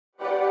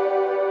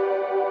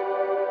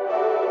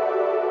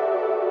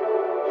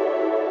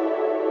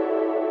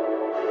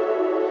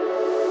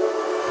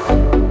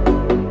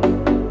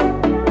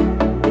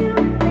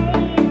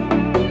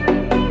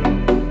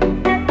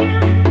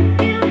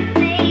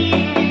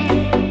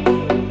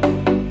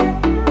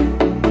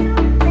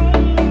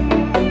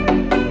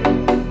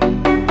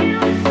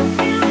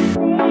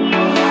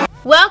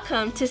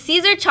Welcome to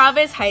Cesar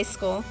Chavez High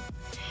School,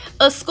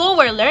 a school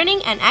where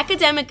learning and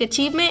academic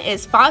achievement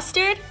is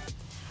fostered,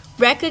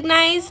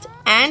 recognized,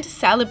 and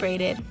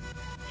celebrated,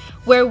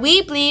 where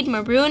we bleed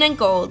maroon and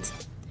gold.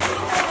 Cesar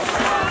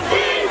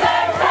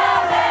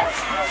Chavez!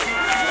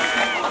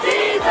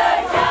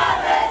 Cesar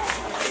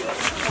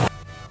Chavez!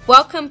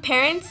 Welcome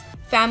parents,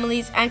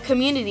 families, and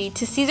community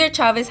to Cesar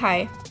Chavez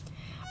High.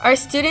 Our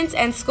students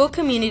and school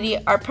community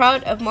are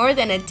proud of more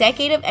than a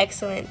decade of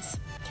excellence.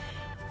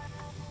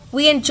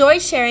 We enjoy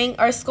sharing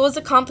our school's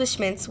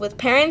accomplishments with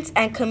parents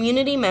and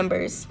community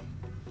members.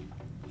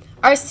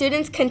 Our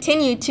students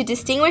continue to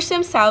distinguish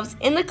themselves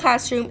in the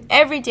classroom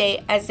every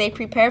day as they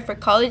prepare for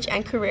college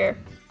and career.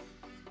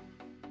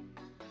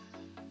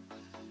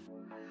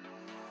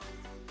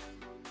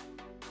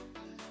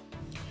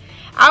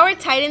 Our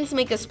Titans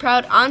make us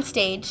proud on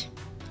stage,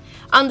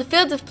 on the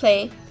field of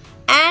play,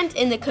 and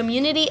in the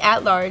community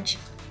at large.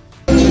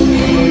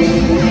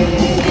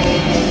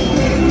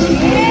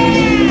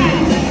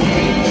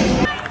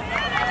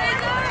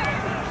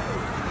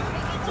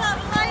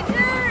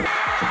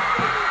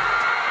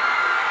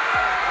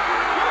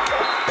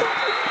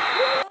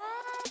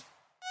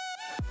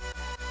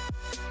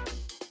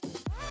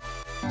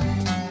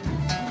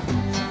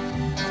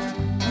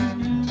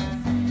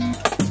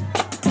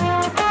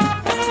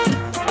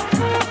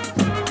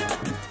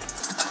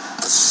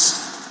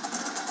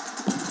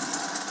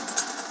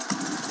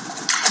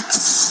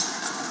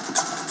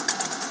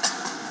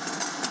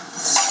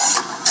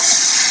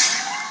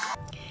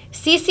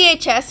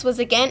 CCHS was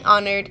again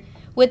honored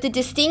with the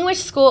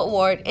Distinguished School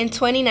Award in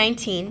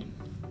 2019,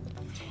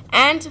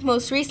 and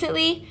most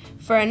recently,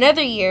 for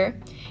another year,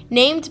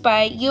 named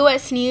by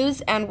U.S.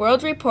 News and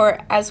World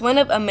Report as one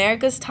of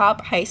America's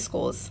top high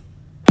schools.